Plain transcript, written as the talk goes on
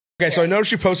Okay, so I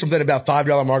noticed you post something about $5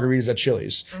 margaritas at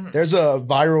Chili's. There's a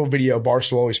viral video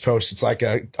Barstool always posts. It's like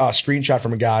a screenshot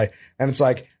from a guy, and it's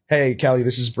like, "Hey, Kelly,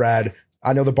 this is Brad.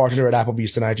 I know the bartender at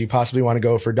Applebees tonight. Do you possibly want to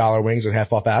go for $1 wings and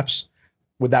half off apps?"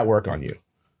 Would that work on you?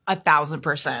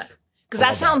 1,000%. Because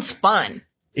that sounds fun.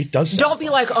 It does. Don't be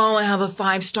like, oh, I have a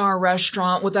 5-star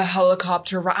restaurant with a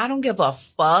helicopter. I don't give a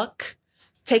fuck.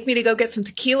 Take me to go get some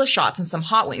tequila shots and some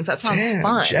hot wings. That sounds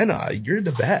fun. Jenna, you're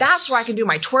the best. That's where I can do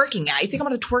my twerking at. You think I'm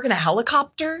going to twerk in a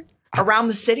helicopter around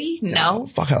the city? No.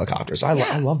 Fuck helicopters. I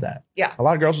love that. Yeah. A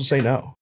lot of girls would say no.